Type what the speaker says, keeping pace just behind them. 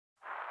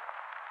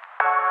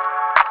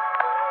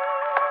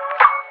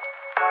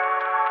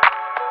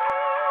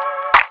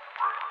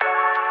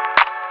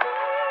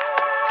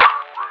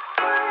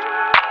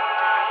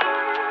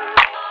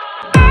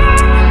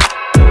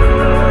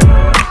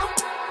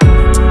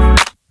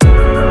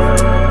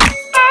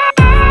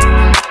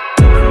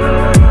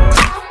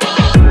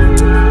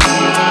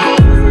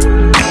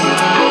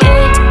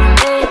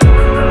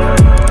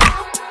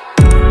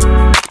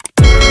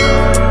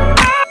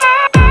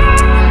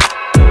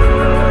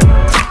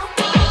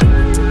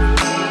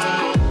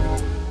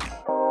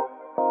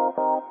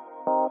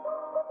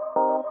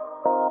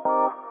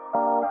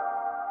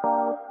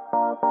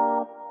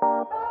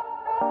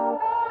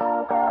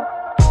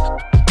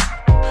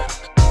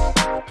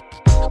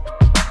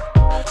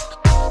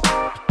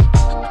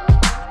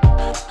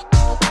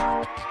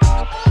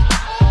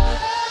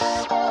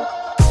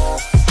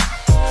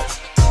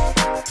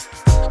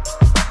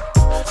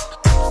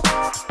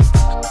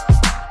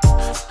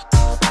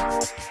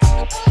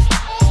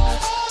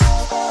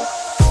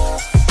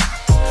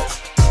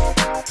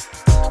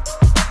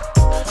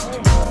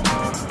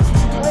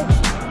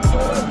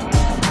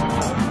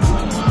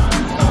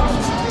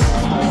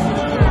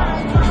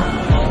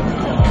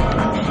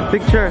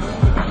Sure.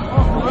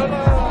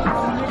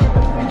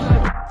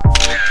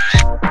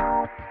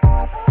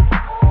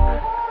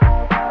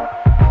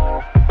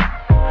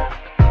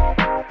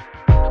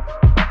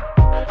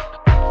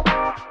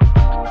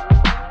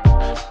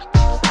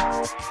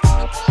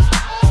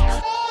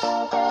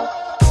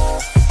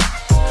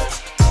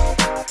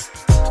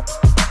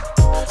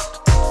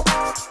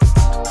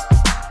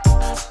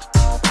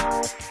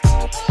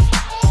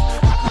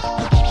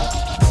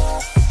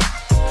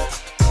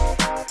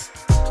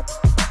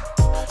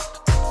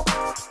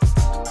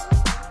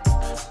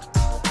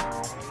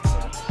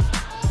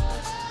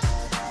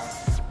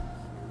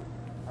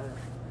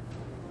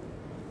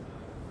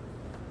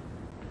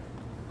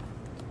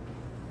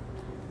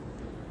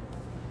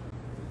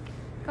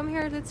 Come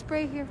here, let's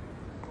spray here.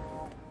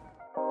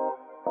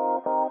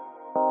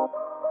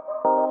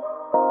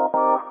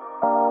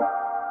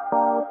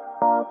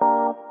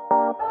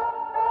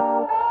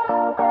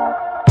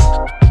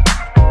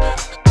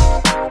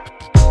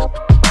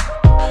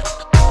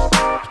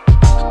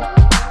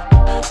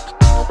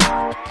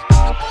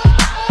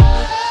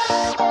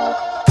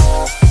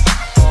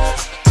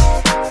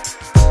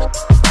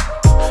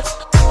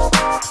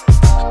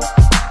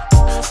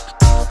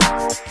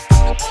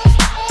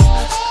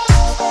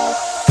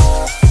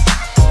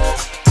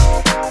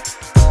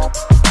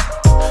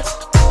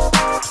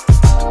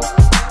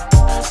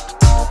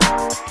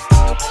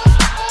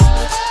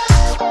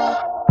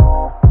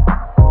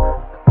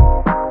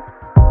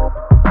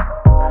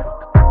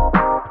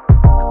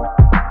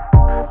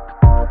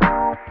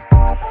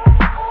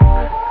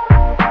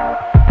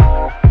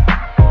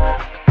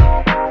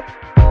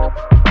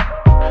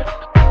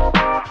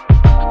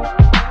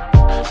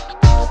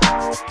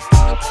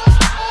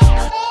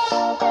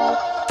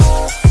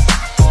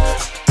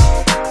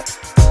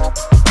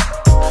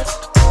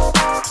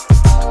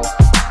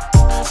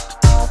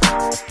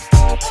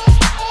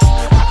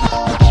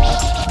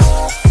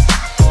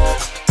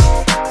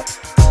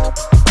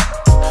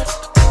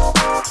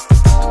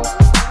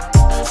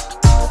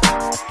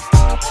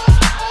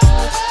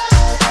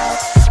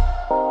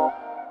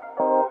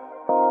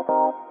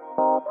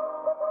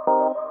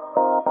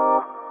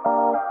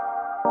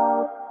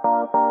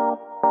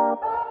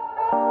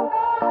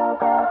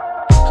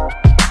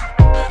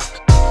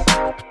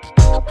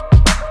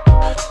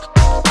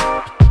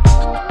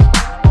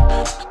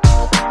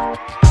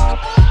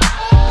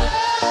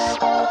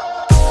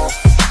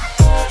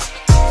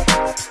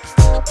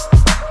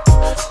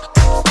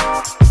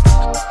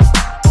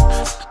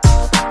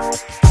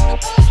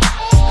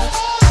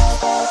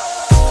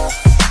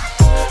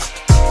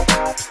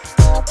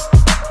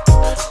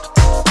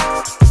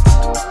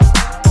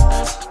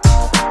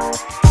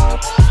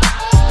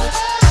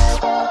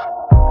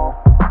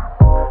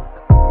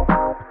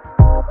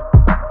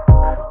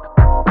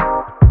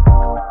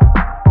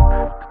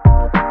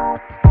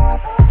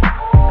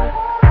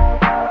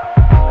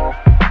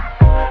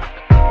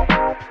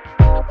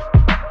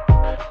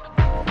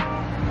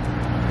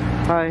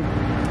 Hi,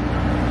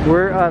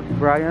 we're at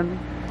Bryant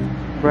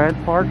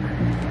Park.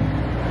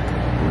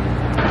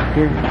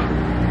 Here,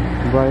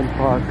 Bryant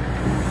Park.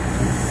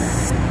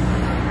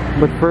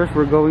 But first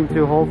we're going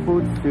to Whole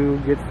Foods to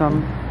get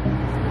some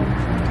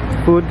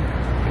food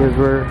because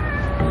we're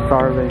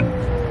starving.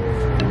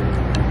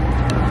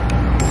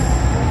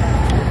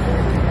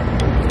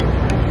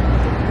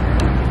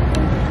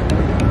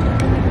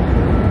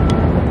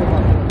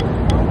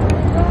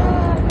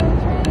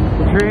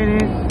 The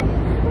train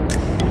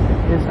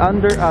is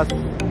under us. The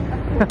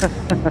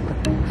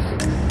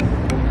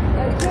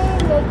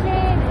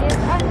train is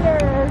under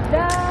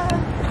the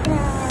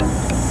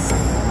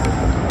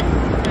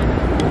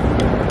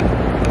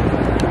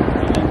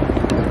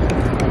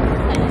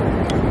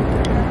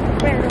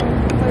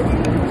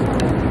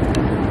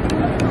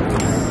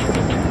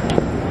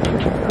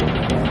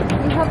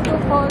we have to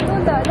follow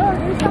the Lord.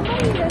 There's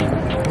somebody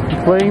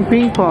that's Playing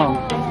ping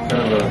pong.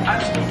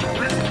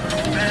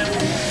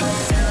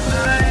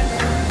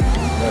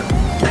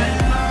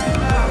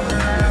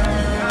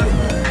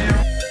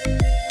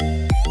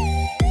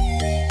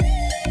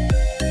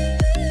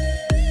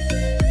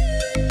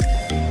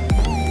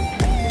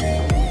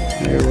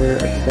 Here we're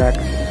at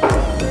SAKS.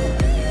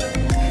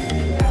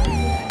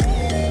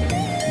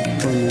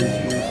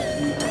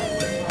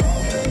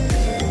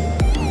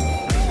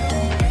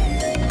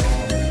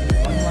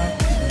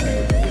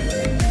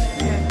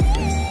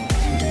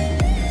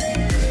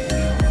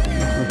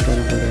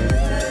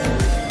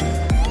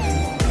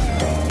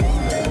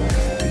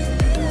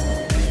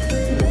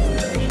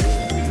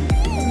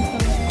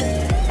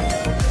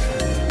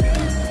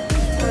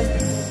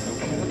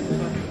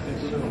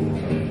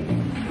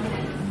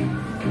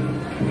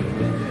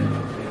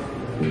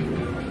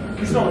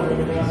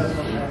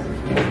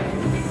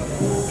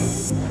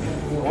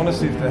 I want to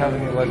see if they have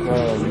any like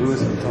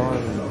Louis Vuitton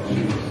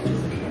shoes.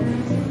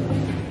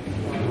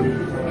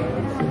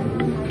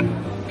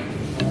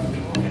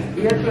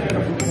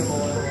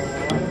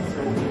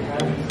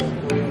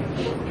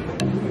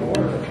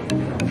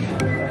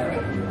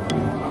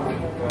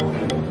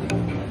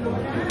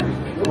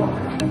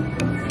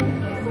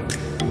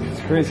 It's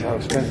crazy how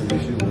expensive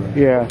these shoes are.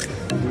 Yeah.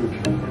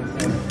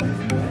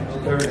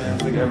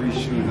 It's like every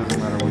shoe, doesn't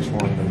matter which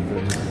one,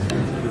 they're just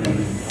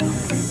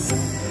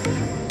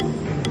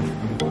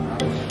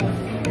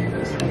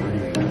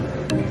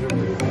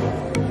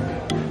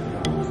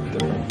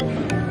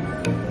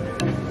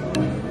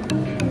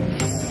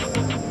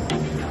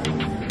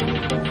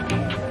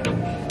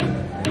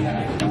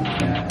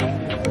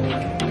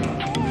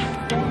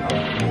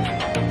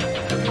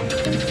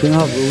Do you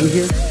have Louis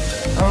here?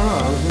 I don't know,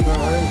 I was looking,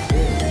 I didn't see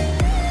it.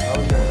 I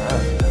was gonna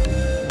ask.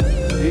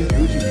 These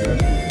Gucci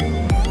dresses.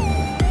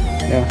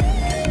 Yeah.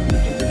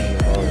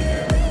 Oh,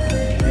 yeah.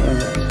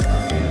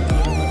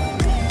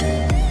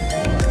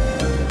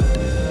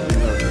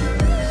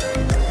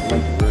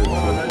 Like red, I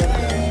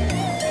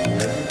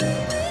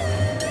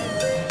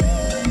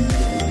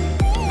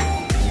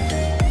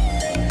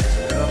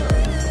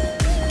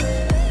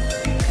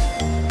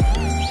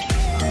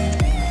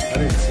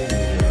didn't see it.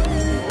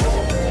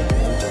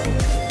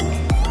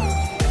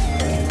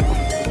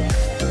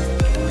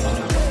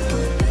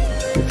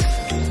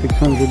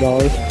 $600. I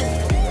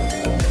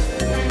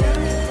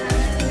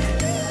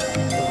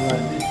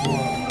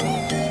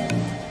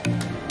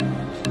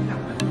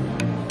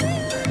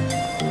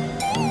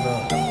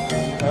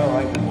don't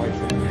like the white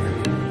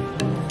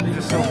things. They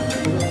just so.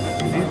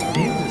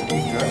 These just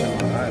keep dressing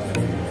my eyes.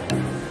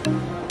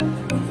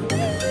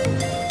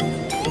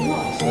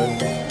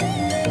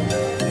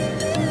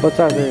 What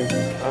size are you?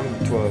 I'm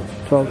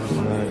 12. 12. This is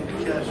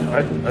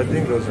 9. I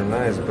think those are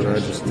nice, but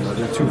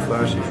they're too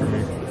flashy for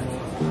me.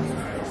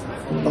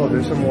 Oh,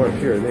 there's some more up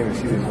here. I didn't even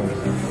see these ones.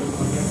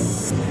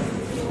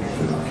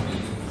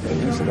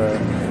 What's that?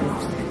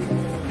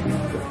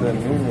 That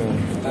new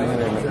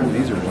one.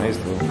 These are nice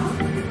though.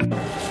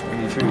 When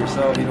you treat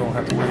yourself, you don't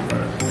have to worry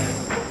about it.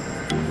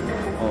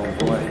 Oh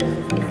boy.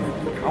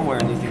 I'm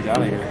wearing these things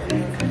out of here.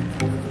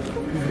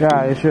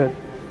 Yeah, you should.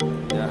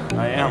 Yeah,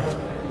 I am.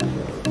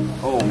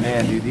 Oh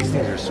man, dude, these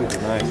things are super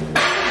nice.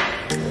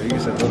 Yeah, you can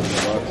set those in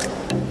the box.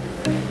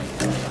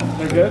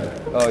 They're good?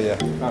 Oh yeah.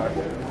 Alright.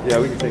 Yeah,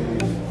 we can take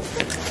these.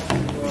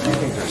 These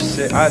things are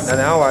sick.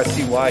 Now I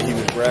see why he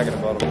was bragging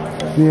about them.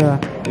 Yeah.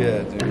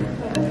 Yeah, dude.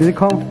 Is it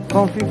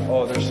comfy?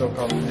 Oh, they're so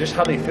comfy. Just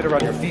how they fit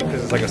around your feet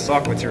because it's like a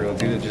sock material,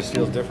 dude. It just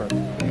feels different.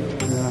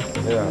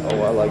 Yeah. Yeah.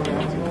 Oh, I like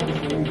them too.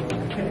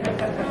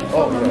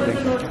 Oh,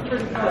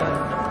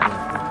 yeah.